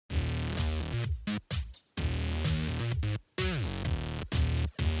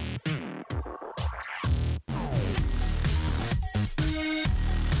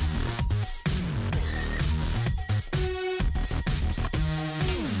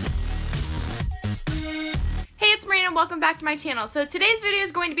and welcome back to my channel. So today's video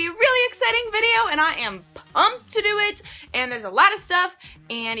is going to be a really exciting video and I am pumped to do it, and there's a lot of stuff,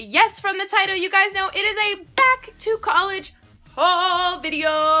 and yes, from the title you guys know it is a back to college haul video.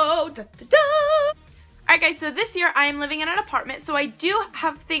 Da, da, da. Alright guys, so this year I am living in an apartment, so I do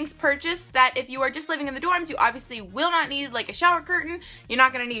have things purchased that if you are just living in the dorms, you obviously will not need, like a shower curtain. You're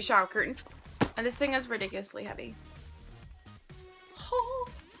not going to need a shower curtain. And this thing is ridiculously heavy.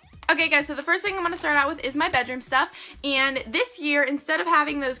 Okay guys, so the first thing I'm going to start out with is my bedroom stuff, and this year instead of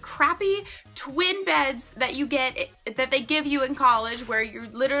having those crappy twin beds that you get, that they give you in college where you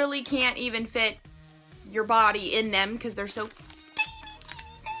literally can't even fit your body in them because they're so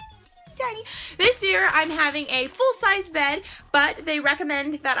tiny, this year I'm having a full-size bed, but they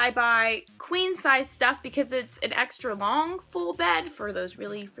recommend that I buy queen-size stuff because it's an extra long full bed for those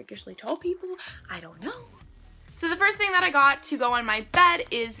really freakishly tall people. I don't know. So the first thing that I got to go on my bed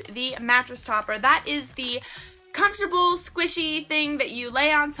is the mattress topper. That is the comfortable, squishy thing that you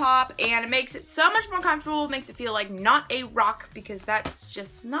lay on top, and it makes it so much more comfortable, makes it feel like not a rock, because that's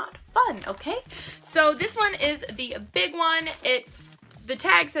just not fun, okay? So this one is the big one. The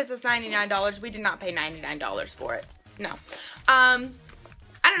tag says it's $99. We did not pay $99 for it. No. I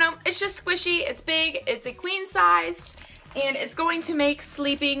don't know. It's just squishy. It's big. It's a queen size. And it's going to make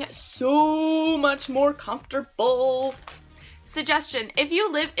sleeping so much more comfortable. Suggestion, if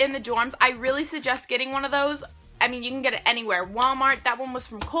you live in the dorms, I really suggest getting one of those. I mean, you can get it anywhere. Walmart, that one was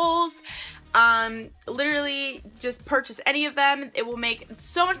from Kohl's. Literally just purchase any of them. It will make it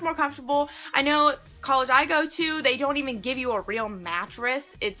so much more comfortable. I know college I go to, they don't even give you a real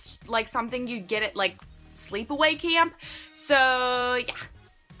mattress. It's like something you'd get at like sleepaway camp. So yeah,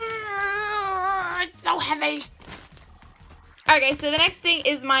 it's so heavy. Okay, so the next thing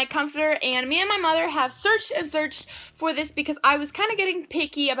is my comforter, and me and my mother have searched and searched for this because I was kind of getting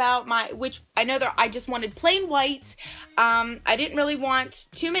picky about which I know that I just wanted plain white. I didn't really want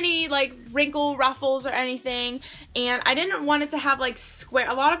too many like wrinkle ruffles or anything, and I didn't want it to have like square.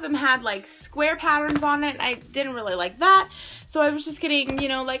 A lot of them had like square patterns on it, and I didn't really like that. So I was just getting, you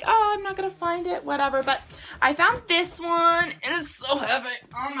know, like, oh, I'm not gonna find it, whatever. But I found this one, and it's so heavy.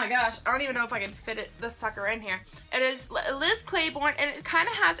 Oh my gosh, I don't even know if I can fit this sucker in here. It is Liz Claiborne, and it kind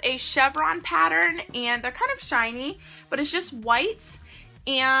of has a chevron pattern, and they're kind of shiny, but it's just white,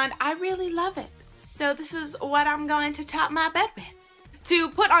 and I really love it. So this is what I'm going to top my bed with. To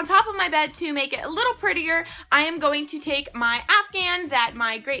put on top of my bed to make it a little prettier, I am going to take my Afghan that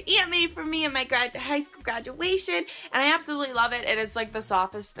my great aunt made for me in my high school graduation, and I absolutely love it, and it's like the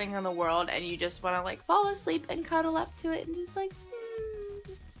softest thing in the world, and you just want to like fall asleep and cuddle up to it and just like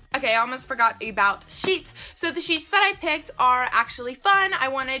Okay, I almost forgot about sheets. So the sheets that I picked are actually fun. I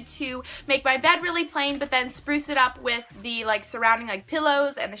wanted to make my bed really plain, but then spruce it up with the like surrounding like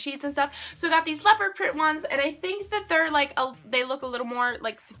pillows and the sheets and stuff. So I got these leopard print ones, and I think that they're like they look a little more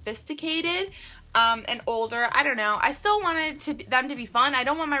like sophisticated and older. I don't know. I still wanted them to be fun. I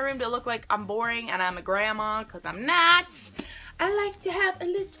don't want my room to look like I'm boring and I'm a grandma, because I'm not. I like to have a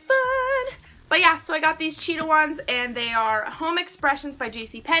little fun. But yeah, so I got these cheetah ones, and they are Home Expressions by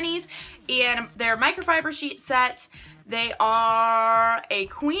JCPenney's, and they're microfiber sheet set. They are a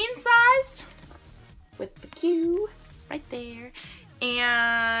queen sized with the Q right there.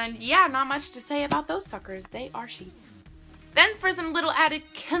 And yeah, not much to say about those suckers. They are sheets. Then for some little added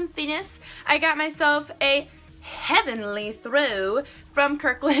comfiness, I got myself a heavenly throw from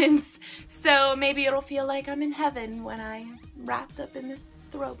Kirkland's. So maybe it'll feel like I'm in heaven when I'm wrapped up in this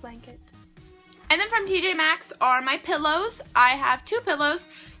throw blanket. And then from TJ Maxx are my pillows. I have two pillows.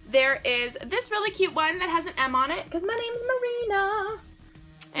 There is this really cute one that has an M on it because my name is Marina.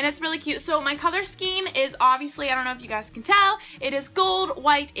 And it's really cute. So my color scheme is obviously, I don't know if you guys can tell, it is gold,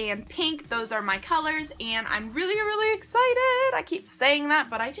 white, and pink. Those are my colors, and I'm really, really excited. I keep saying that,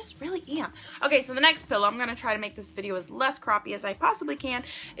 but I just really am. Okay, so the next pillow, I'm going to try to make this video as less croppy as I possibly can,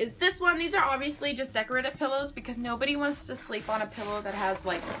 is this one. These are obviously just decorative pillows because nobody wants to sleep on a pillow that has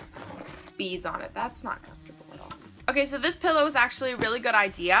like beads on it. That's not comfortable at all. Okay, so this pillow is actually a really good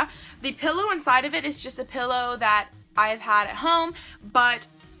idea. The pillow inside of it is just a pillow that I've had at home, but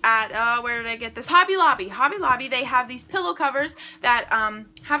at, where did I get this? Hobby Lobby. Hobby Lobby, they have these pillow covers that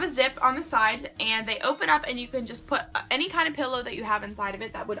have a zip on the side, and they open up, and you can just put any kind of pillow that you have inside of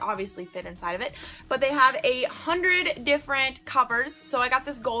it that would obviously fit inside of it. But they have 100 different covers, so I got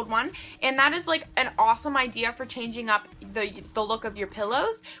this gold one, and that is like an awesome idea for changing up the look of your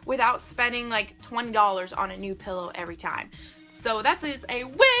pillows without spending like $20 on a new pillow every time. So that is a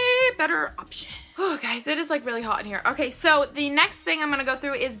way better option. Oh guys, it is like really hot in here. Okay, so the next thing I'm going to go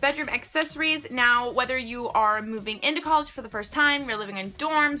through is bedroom accessories. Now, whether you are moving into college for the first time, you're living in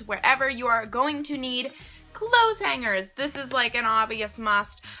dorms, wherever, you are going to need clothes hangers. This is like an obvious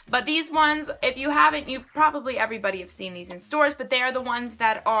must, but these ones, if you haven't, everybody have seen these in stores, but they are the ones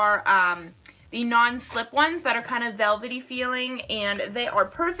that are the non-slip ones that are kind of velvety feeling, and they are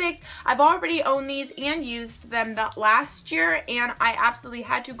perfect. I've already owned these and used them last year, and I absolutely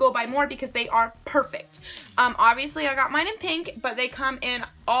had to go buy more because they are perfect. Obviously I got mine in pink, but they come in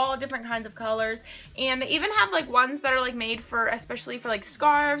all different kinds of colors, and they even have like ones that are like made for, especially for like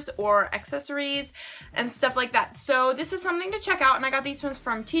scarves or accessories and stuff like that. So this is something to check out, and I got these ones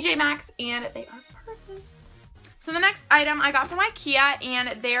from TJ Maxx, and they are perfect. So the next item I got from IKEA,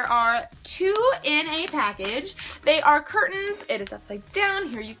 and there are 2 in a package. They are curtains. It is upside down.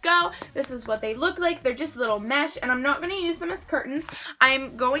 Here you go. This is what they look like. They're just little mesh, and I'm not going to use them as curtains.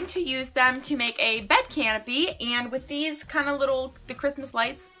 I'm going to use them to make a bed canopy, and with these kind of the Christmas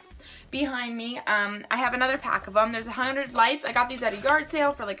lights behind me, I have another pack of them. There's 100 lights. I got these at a yard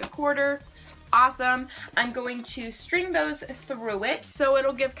sale for like $1/4. Awesome. I'm going to string those through it, so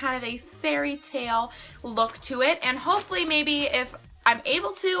it'll give kind of a fairy tale look to it, and hopefully maybe if I'm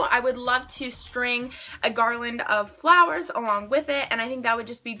able to, I would love to string a garland of flowers along with it, and I think that would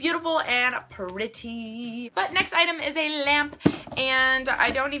just be beautiful and pretty. But next item is a lamp, and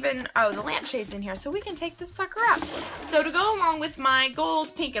the lampshade's in here, so we can take this sucker up. So to go along with my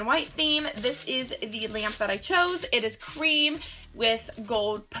gold, pink, and white theme, this is the lamp that I chose. It is cream with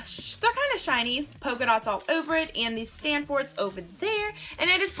gold, they're kind of shiny, polka dots all over it, and these stand for it's over there, and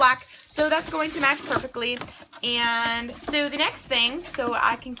it is black, so that's going to match perfectly. And so the next thing, so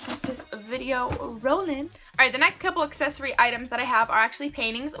I can keep this video rolling. Alright, the next couple accessory items that I have are actually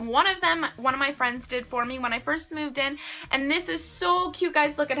paintings. One of them, one of my friends did for me when I first moved in, and this is so cute,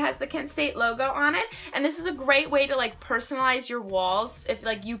 guys. Look, it has the Kent State logo on it, and this is a great way to like personalize your walls. If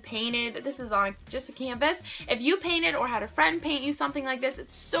like you painted, this is on just a canvas, if you painted or had a friend paint you something like this,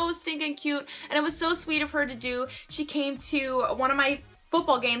 it's so stinking cute, and it was so sweet of her to do. She came to one of my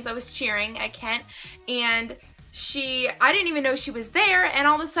football games I was cheering at Kent, and I didn't even know she was there, and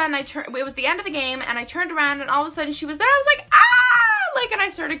all of a sudden it was the end of the game, and I turned around, and all of a sudden she was there. I was like, ah! And I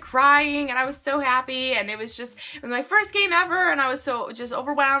started crying, and I was so happy, and it was my first game ever, and I was so just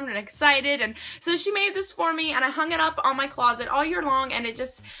overwhelmed and excited, and so she made this for me, and I hung it up on my closet all year long, and it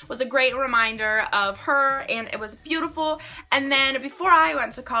just was a great reminder of her, and it was beautiful. And then before I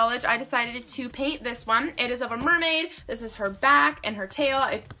went to college, I decided to paint this one. It is of a mermaid. This is her back and her tail.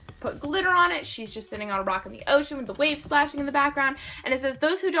 I put glitter on it. She's just sitting on a rock in the ocean with the waves splashing in the background, and it says,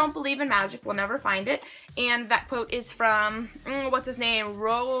 "Those who don't believe in magic will never find it." And that quote is from what's his name,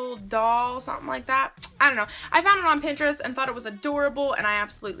 Roald Dahl, something like that. I don't know. I found it on Pinterest and thought it was adorable, and I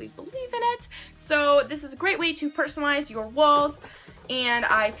absolutely believe in it. So this is a great way to personalize your walls, and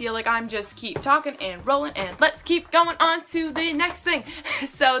I feel like I'm just keep talking and rolling, and let's keep going on to the next thing.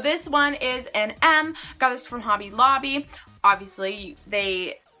 So this one is an M. Got this from Hobby Lobby. Obviously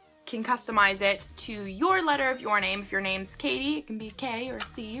they can customize it to your letter of your name. If your name's Katie, it can be K or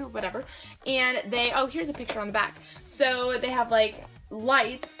C or whatever. And here's a picture on the back. So they have like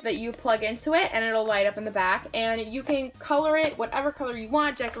lights that you plug into it, and it'll light up in the back, and you can color it whatever color you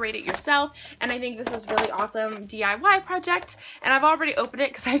want, decorate it yourself, and I think this is really awesome DIY project. And I've already opened it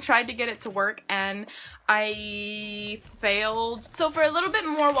because I tried to get it to work and I failed. So for a little bit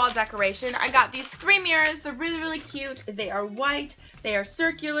more wall decoration, I got these 3 mirrors. They're really, really cute. They are white, they are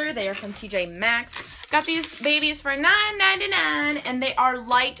circular, they are from TJ Maxx. Got these babies for $9.99, and they are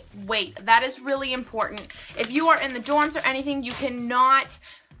lightweight. That is really important. If you are in the dorms or anything, you cannot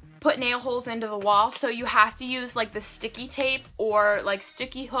put nail holes into the wall, so you have to use like the sticky tape or like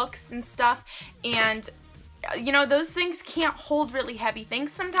sticky hooks and stuff, and you know, those things can't hold really heavy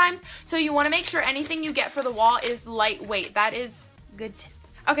things sometimes, so you want to make sure anything you get for the wall is lightweight. That is a good tip.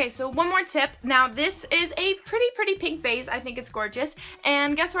 Okay, so one more tip. Now this is a pretty pink vase. I think it's gorgeous,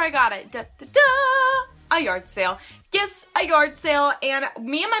 and guess where I got it? Da, da, da! A yard sale. Yes, a yard sale. And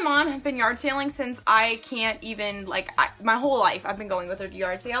me and my mom have been yard sailing since I can't even, my whole life I've been going with her to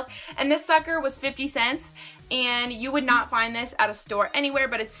yard sales, and this sucker was 50 cents, and you would not find this at a store anywhere,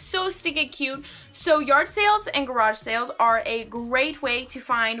 but it's so stinking cute. So yard sales and garage sales are a great way to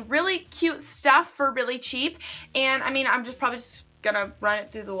find really cute stuff for really cheap, and I mean, I'm probably just gonna run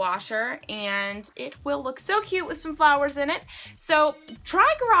it through the washer, and it will look so cute with some flowers in it. So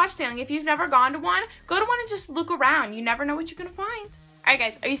try garage sailing. If you've never gone to one, go to one and just look around. You never know what you're gonna find. Alright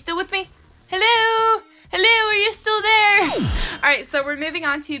guys, are you still with me? Hello? Hello, are you still there? Alright, so we're moving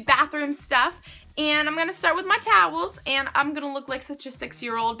on to bathroom stuff, and I'm gonna start with my towels, and I'm gonna look like such a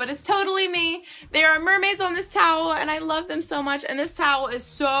 6-year-old, but it's totally me. There are mermaids on this towel, and I love them so much, and this towel is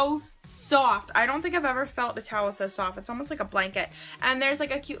so soft. I don't think I've ever felt a towel so soft. It's almost like a blanket. And there's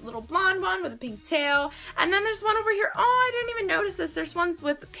like a cute little blonde one with a pink tail. And then there's one over here. Oh, I didn't even notice this. There's ones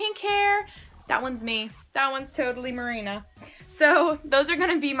with pink hair. That one's me. That one's totally Marina. So those are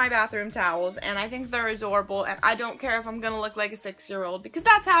gonna be my bathroom towels, and I think they're adorable, and I don't care if I'm gonna look like a 6-year-old because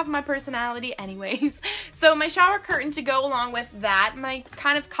that's half my personality anyways. So my shower curtain to go along with that, my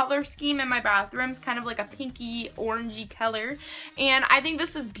kind of color scheme in my bathroom is kind of like a pinky orangey color, and I think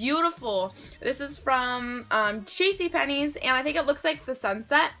this is beautiful. This is from JCPenney's, and I think it looks like the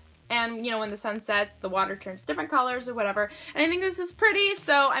sunset. And, you know, when the sun sets, the water turns different colors or whatever. And I think this is pretty.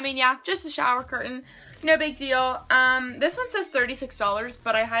 So, I mean, yeah, just a shower curtain. No big deal. This one says $36,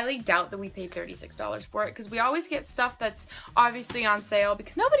 but I highly doubt that we paid $36 for it because we always get stuff that's obviously on sale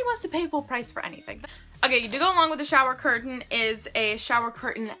because nobody wants to pay full price for anything. Okay, to go along with the shower curtain is a shower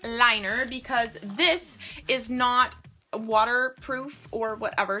curtain liner because this is not waterproof or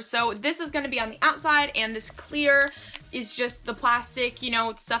whatever. So this is going to be on the outside, and this clear is just the plastic, you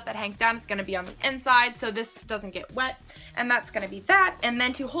know, stuff that hangs down. It's going to be on the inside, so this doesn't get wet, and that's going to be that. And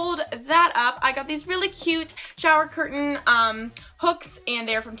then to hold that up, I got these really cute shower curtain hooks, and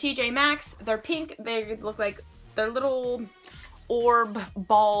they're from TJ Maxx. They're pink. They look like they're little orb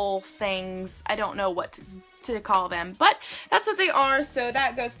ball things. I don't know what to call them, but that's what they are. So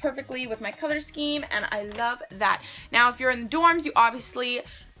that goes perfectly with my color scheme, and I love that. Now if you're in the dorms, you obviously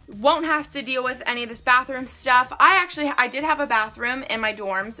won't have to deal with any of this bathroom stuff. I did have a bathroom in my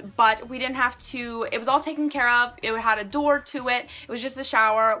dorms, but we didn't have to, it was all taken care of. It had a door to it. It was just a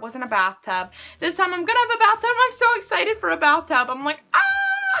shower. It wasn't a bathtub. This time I'm gonna have a bathtub. I'm so excited for a bathtub. I'm like, ah!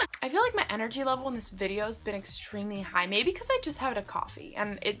 I feel like my energy level in this video has been extremely high. Maybe because I just had a coffee,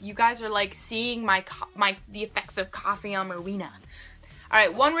 and you guys are like seeing the effects of coffee on Marina. All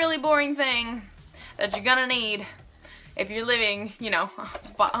right, one really boring thing that you're gonna need if you're living, you know,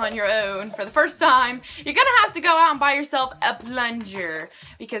 on your own for the first time. You're gonna have to go out and buy yourself a plunger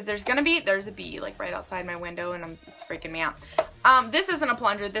because there's a bee like right outside my window, and it's freaking me out. This isn't a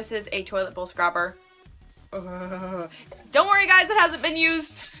plunger. This is a toilet bowl scrubber. Don't worry guys, it hasn't been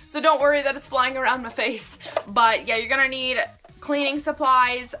used, so don't worry that it's flying around my face. But yeah, you're gonna need cleaning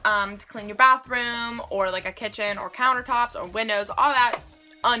supplies to clean your bathroom or like a kitchen or countertops or windows, all that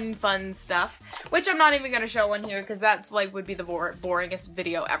unfun stuff, which I'm not even gonna show in here because that's like would be the boringest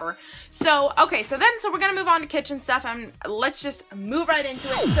video ever. So okay, so we're gonna move on to kitchen stuff, and let's just move right into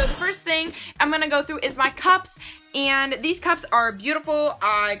it. So the first thing I'm gonna go through is my cups, and these cups are beautiful.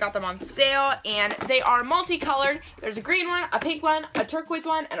 I got them on sale, and they are multicolored. There's a green one, a pink one, a turquoise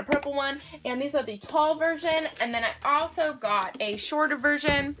one, and a purple one, and these are the tall version. And then I also got a shorter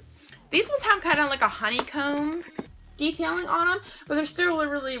version. These ones have kind of like a honeycomb detailing on them, but they're still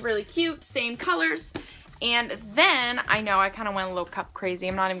really, really cute. Same colors. And then, I know I kind of went a little cup crazy.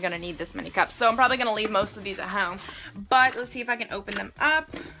 I'm not even going to need this many cups, so I'm probably going to leave most of these at home. But let's see if I can open them up.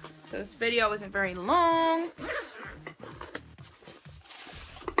 So this video isn't very long.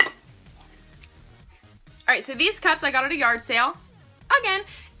 Alright, so these cups I got at a yard sale. Again.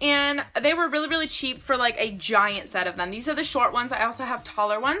 And they were really, really cheap for like a giant set of them. These are the short ones. I also have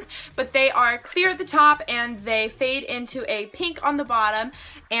taller ones, but they are clear at the top and they fade into a pink on the bottom.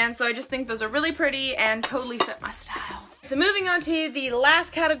 And so I just think those are really pretty and totally fit my style. So moving on to the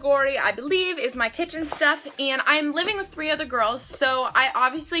last category, I believe, is my kitchen stuff. And I'm living with 3 other girls, so I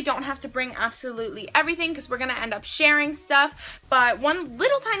obviously don't have to bring absolutely everything because we're going to end up sharing stuff. But one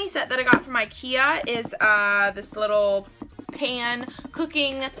little tiny set that I got from IKEA is this little pan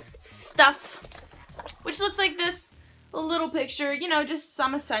cooking stuff, which looks like this little picture, you know, just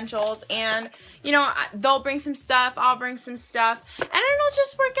some essentials. And you know, they'll bring some stuff, I'll bring some stuff, and it'll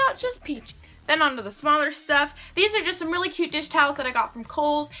just work out just peachy. Then onto the smaller stuff. These are just some really cute dish towels that I got from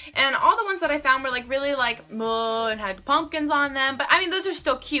Kohl's, and all the ones that I found were like really like and had pumpkins on them, but I mean those are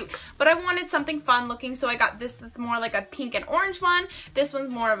still cute, but I wanted something fun looking, so I got this is more like a pink and orange one, this one's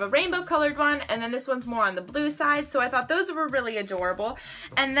more of a rainbow colored one, and then this one's more on the blue side, so I thought those were really adorable.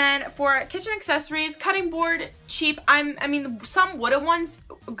 And then for kitchen accessories, cutting board, cheap. I mean some wooden ones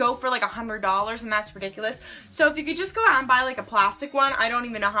go for like $100, and that's ridiculous. So if you could just go out and buy like a plastic one, I don't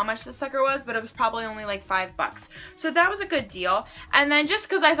even know how much the sucker was, but it was probably only like $5. So that was a good deal. And then just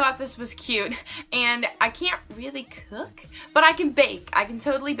because I thought this was cute, and I can't really cook, but I can bake. I can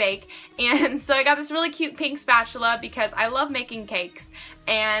totally bake. And so I got this really cute pink spatula because I love making cakes.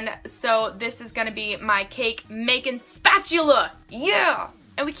 And so this is gonna be my cake making spatula. Yeah!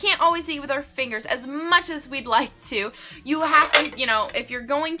 And we can't always eat with our fingers as much as we'd like to. You have to, you know, if you're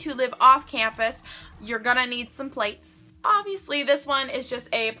going to live off campus, you're gonna need some plates. Obviously, this one is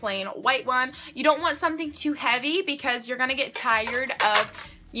just a plain white one. You don't want something too heavy because you're gonna get tired of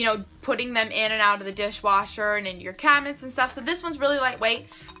you know, putting them in and out of the dishwasher and into your cabinets and stuff. So this one's really lightweight,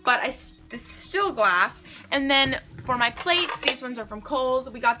 but it's still glass. And then for my plates, these ones are from Kohl's.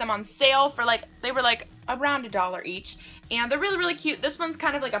 We got them on sale for like, they were like around $1 each. And they're really, really cute. This one's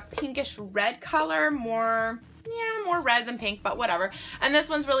kind of like a pinkish red color, more red than pink, but whatever. And this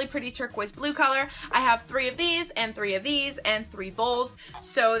one's really pretty turquoise blue color. I have 3 of these and 3 of these and 3 bowls.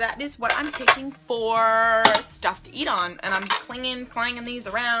 So that is what I'm taking for stuff to eat on. And I'm clanging these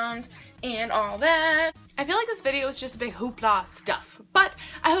around and all that. I feel like this video is just a big hoopla stuff, but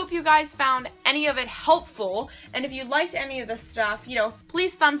I hope you guys found any of it helpful. And if you liked any of this stuff, you know,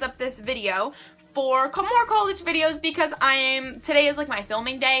 please thumbs up this video for more college videos, because today is like my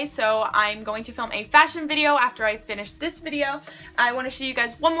filming day, so I'm going to film a fashion video after I finish this video. I want to show you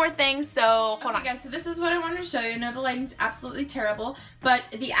guys one more thing, so hold on. Okay guys, so this is what I wanted to show you. I know the lighting's absolutely terrible, but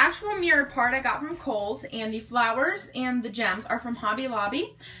the actual mirror part I got from Kohl's, and the flowers and the gems are from Hobby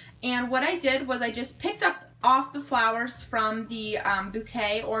Lobby. And what I did was I just picked up off the flowers from the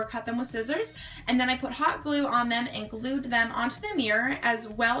bouquet or cut them with scissors, and then I put hot glue on them and glued them onto the mirror, as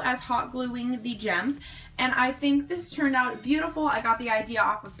well as hot gluing the gems. And I think this turned out beautiful. I got the idea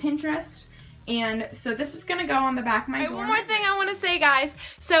off of Pinterest. And so this is going to go on the back of my door. One more thing I want to say, guys.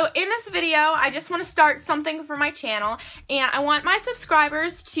 So in this video, I just want to start something for my channel. And I want my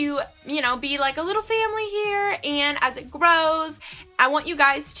subscribers to, you know, be like a little family here. And as it grows, I want you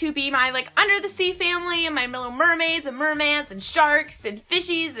guys to be my like under the sea family and my little mermaids and mermans and sharks and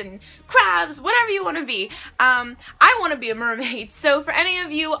fishies and crabs, whatever you want to be. I want to be a mermaid. So for any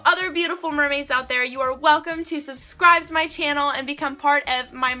of you other beautiful mermaids out there, you are welcome to subscribe to my channel and become part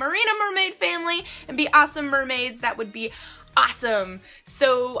of my Marina Mermaid family and be awesome mermaids. That would be awesome.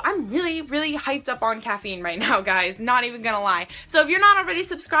 So I'm really, really hyped up on caffeine right now, guys. Not even gonna lie. So if you're not already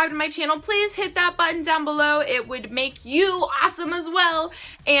subscribed to my channel, please hit that button down below. It would make you awesome as well.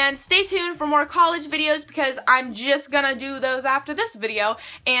 And stay tuned for more college videos, because I'm just gonna do those after this video,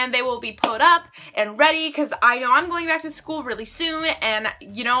 and they will be put up and ready, because I know I'm going back to school really soon, and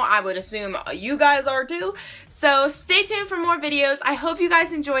you know, I would assume you guys are too. So stay tuned for more videos. I hope you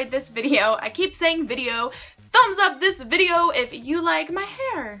guys enjoyed this video. I keep saying video. Thumbs up this video if you like my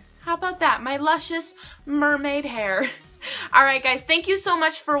hair. How about that? My luscious mermaid hair. Alright guys, thank you so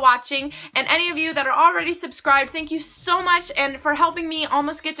much for watching, and any of you that are already subscribed, thank you so much, and for helping me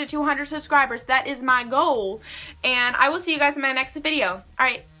almost get to 200 subscribers. That is my goal, and I will see you guys in my next video.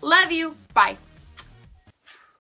 Alright, love you, bye.